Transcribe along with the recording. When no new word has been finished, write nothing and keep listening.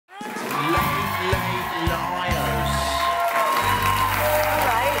liars. All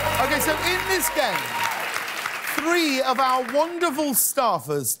right. OK, so in this game, 3 of our wonderful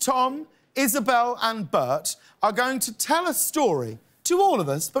staffers, Tom, Isabel and Bert, are going to tell a story to all of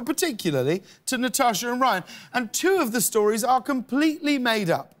us, but particularly to Natasha and Ryan. And 2 of the stories are completely made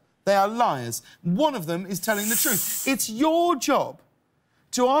up. They are liars. One of them is telling the truth. It's your job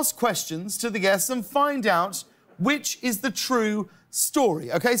to ask questions to the guests and find out which is the true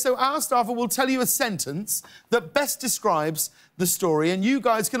story. OK, so our staffer will tell you a sentence that best describes the story, and you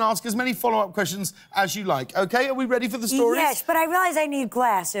guys can ask as many follow-up questions as you like. OK, are we ready for the stories? Yes, but I realize I need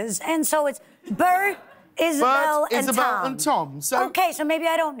glasses, and so it's Bert, Isabel, and Tom. So... OK, so maybe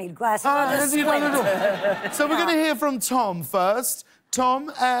I don't need glasses. I'll just squint. So we're going to hear from Tom first.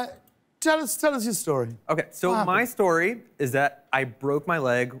 Tom, tell us your story. OK, so my story is that I broke my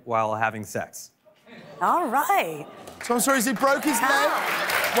leg while having sex. All right. Tom's story is he broke his leg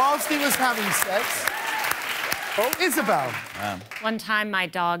whilst he was having sex. Oh, Isabel. One time, my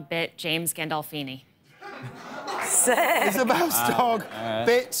dog bit James Gandolfini. Isabel's dog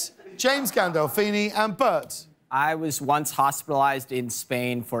bit James Gandolfini. And Bert. I was once hospitalized in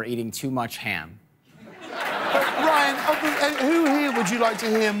Spain for eating too much ham. Ryan, who here would you like to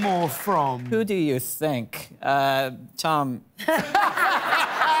hear more from? Who do you think? Tom.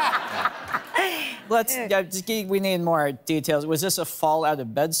 We need more details. Was this a fall out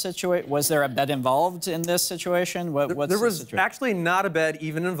of bed situation? Was there a bed involved in this situation? There was actually not a bed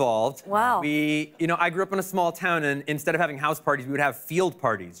even involved. Wow. I grew up in a small town, and instead of having house parties, we would have field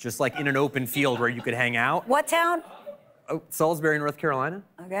parties, just like in an open field where you could hang out. What town? Oh, Salisbury, North Carolina.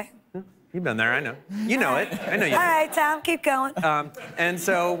 Okay. You've been there, I know. You know it. I know you. All right, Tom, keep going. And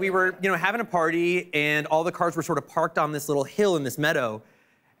so we were, having a party, and all the cars were sort of parked on this little hill in this meadow.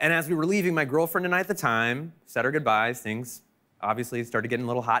 And as we were leaving, my girlfriend and I at the time said our goodbyes. Things obviously started getting a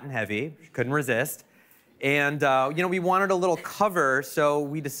little hot and heavy. She couldn't resist. And, we wanted a little cover, so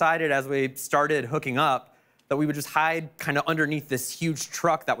we decided as we started hooking up that we would just hide kind of underneath this huge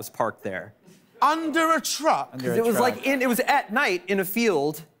truck that was parked there. Under a truck? It was it was at night in a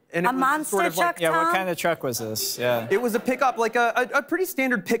field. And a monster truck, Tom? Yeah, what kind of truck was this? Yeah. It was a pickup, like a pretty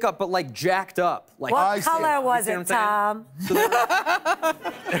standard pickup, but like jacked up. Like, what color was it, Tom?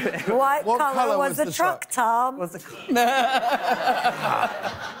 What color was the truck, Tom?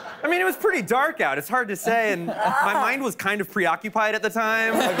 I mean, it was pretty dark out. It's hard to say, and my mind was kind of preoccupied at the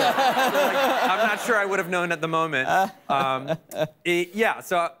time. So, I'm not sure I would have known at the moment. So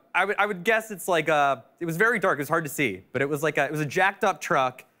I would guess it's like it was very dark. It was hard to see, but it was like it was a jacked up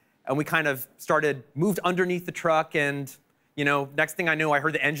truck. And we kind of moved underneath the truck, and, next thing I knew, I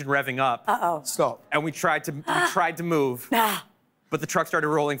heard the engine revving up. Uh-oh. Stop. And we tried to move, but the truck started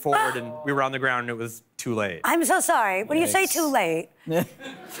rolling forward, and we were on the ground, and it was too late. I'm so sorry. When you say too late,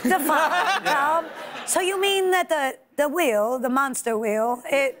 define, Tom. So you mean that the wheel, the monster wheel,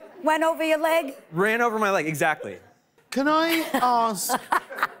 it went over your leg? Ran over my leg, exactly. Can I ask,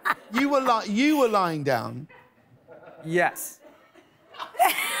 you were lying down? Yes.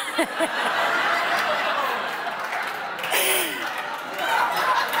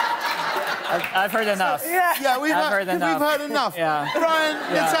 I've heard enough. Yeah, we've heard enough. Yeah. Brian,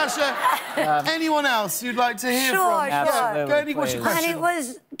 Natasha, anyone else you'd like to hear from? Absolutely, go ahead, what's your question? And it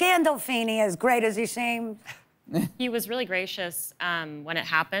was Gandolfini as great as he seemed? He was really gracious when it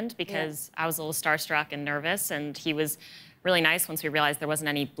happened because I was a little starstruck and nervous, and he was really nice once we realized there wasn't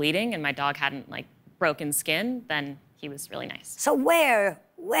any bleeding and my dog hadn't, broken skin. Then he was really nice. So where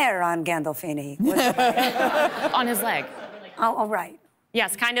on Gandolfini? On his leg. Oh, right.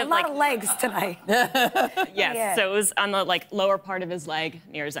 Yes, kind of a lot of legs tonight. Yes, Yeah. So it was on the lower part of his leg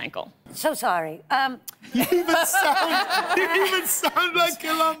near his ankle. So sorry. You even sound like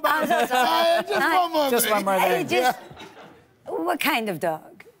Columbo. I'm so sorry. Just one more thing. What kind of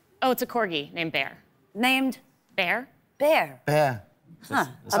dog? Oh, it's a corgi named Bear. Named? Bear. Bear. Bear. Huh.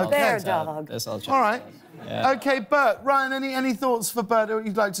 A bear dog. All right. Yeah. OK, Bert. Ryan, any thoughts for Bert that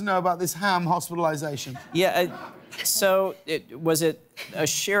you'd like to know about this ham hospitalization? Yeah, so was it a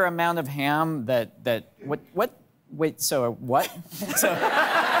sheer amount of ham did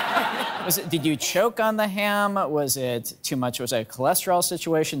you choke on the ham? Was it too much? Was it a cholesterol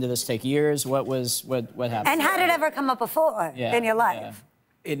situation? Did this take years? What happened? And had it ever come up before in your life?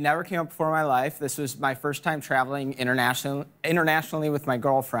 It never came up before in my life. This was my first time traveling internationally with my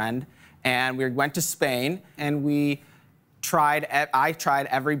girlfriend, and we went to Spain, and I tried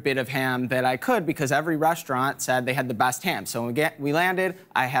every bit of ham that I could because every restaurant said they had the best ham. So when we landed,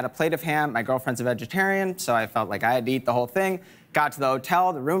 I had a plate of ham. My girlfriend's a vegetarian, so I felt like I had to eat the whole thing. Got to the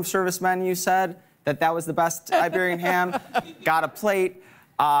hotel, the room service menu said that was the best Iberian ham. Got a plate.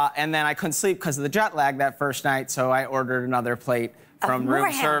 And then I couldn't sleep because of the jet lag that first night, so I ordered another plate from more room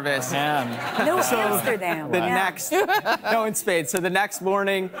ham. service. No Amsterdam. No, in Spain. So the next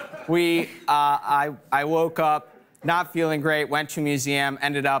morning, I woke up not feeling great, went to a museum,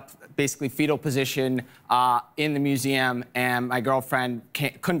 ended up basically fetal position in the museum, and my girlfriend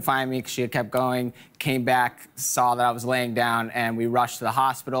couldn't find me because she had kept going, came back, saw that I was laying down, and we rushed to the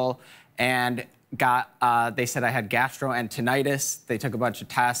hospital and they said I had gastroenteritis. They took a bunch of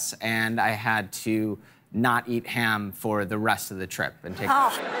tests, and I had to not eat ham for the rest of the trip and take.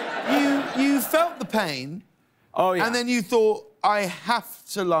 You felt the pain. Oh yeah. And then you thought, I have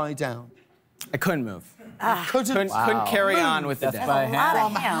to lie down. I couldn't move. Couldn't carry on with the day. Death by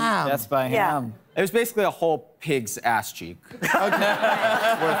ham. ham. Death by ham. It was basically a whole pig's ass cheek. Worth of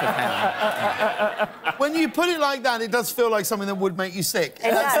ham. When you put it like that, it does feel like something that would make you sick.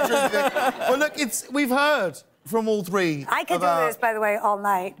 That's the truth of it. Well, look, we've heard from all three. I could do this, by the way, all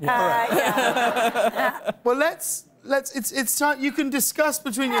night. Yeah. Well, it's time. You can discuss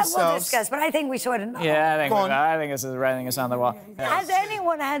between yourselves. We'll discuss, but I think we sort of know. Yeah, I think this is the writing is on the wall. Has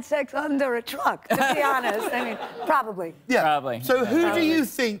anyone had sex under a truck, to be honest? I mean, probably. Yeah. Probably. So who do you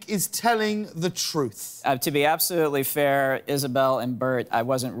think is telling the truth? To be absolutely fair, Isabel and Bert, I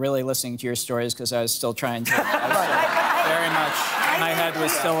wasn't really listening to your stories because I was still trying to... very much, my head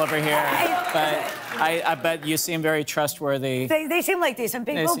was still over here. But you seem very trustworthy. They seem like decent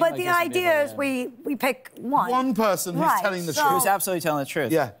people, but the idea is we pick one. One person who's telling the truth. Who's absolutely telling the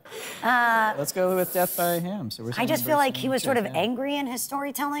truth. Yeah. Let's go with Death by Ham. So I just feel like he was sort of angry in his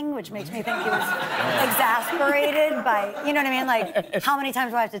storytelling, which makes me think he was exasperated by, you know what I mean? Like, how many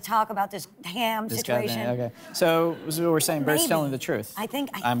times do I have to talk about this ham situation? Okay. So we're saying Bert's telling the truth.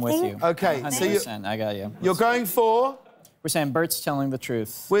 I'm with you. Okay. 100%. I got you. You're going for? We're saying Bert's telling the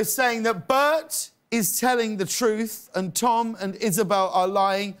truth. We're saying that Bert is telling the truth and Tom and Isabel are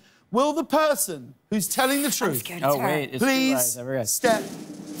lying. Will the person who's telling the truth please step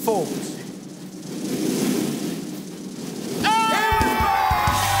forward?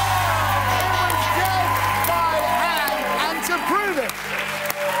 And to prove it,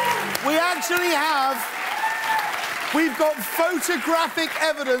 we've got photographic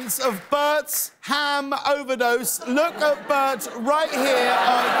evidence of Bert's ham overdose. Look at Bert right here.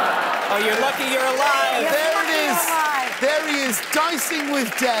 Oh, you're lucky you're alive. There it is. There he is, dicing with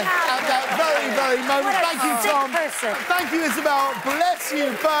death at that very, very moment. Thank you, Tom. Thank you, Isabel. Bless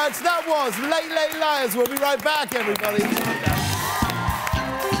you, Bert. That was Late Late Liars. We'll be right back, everybody.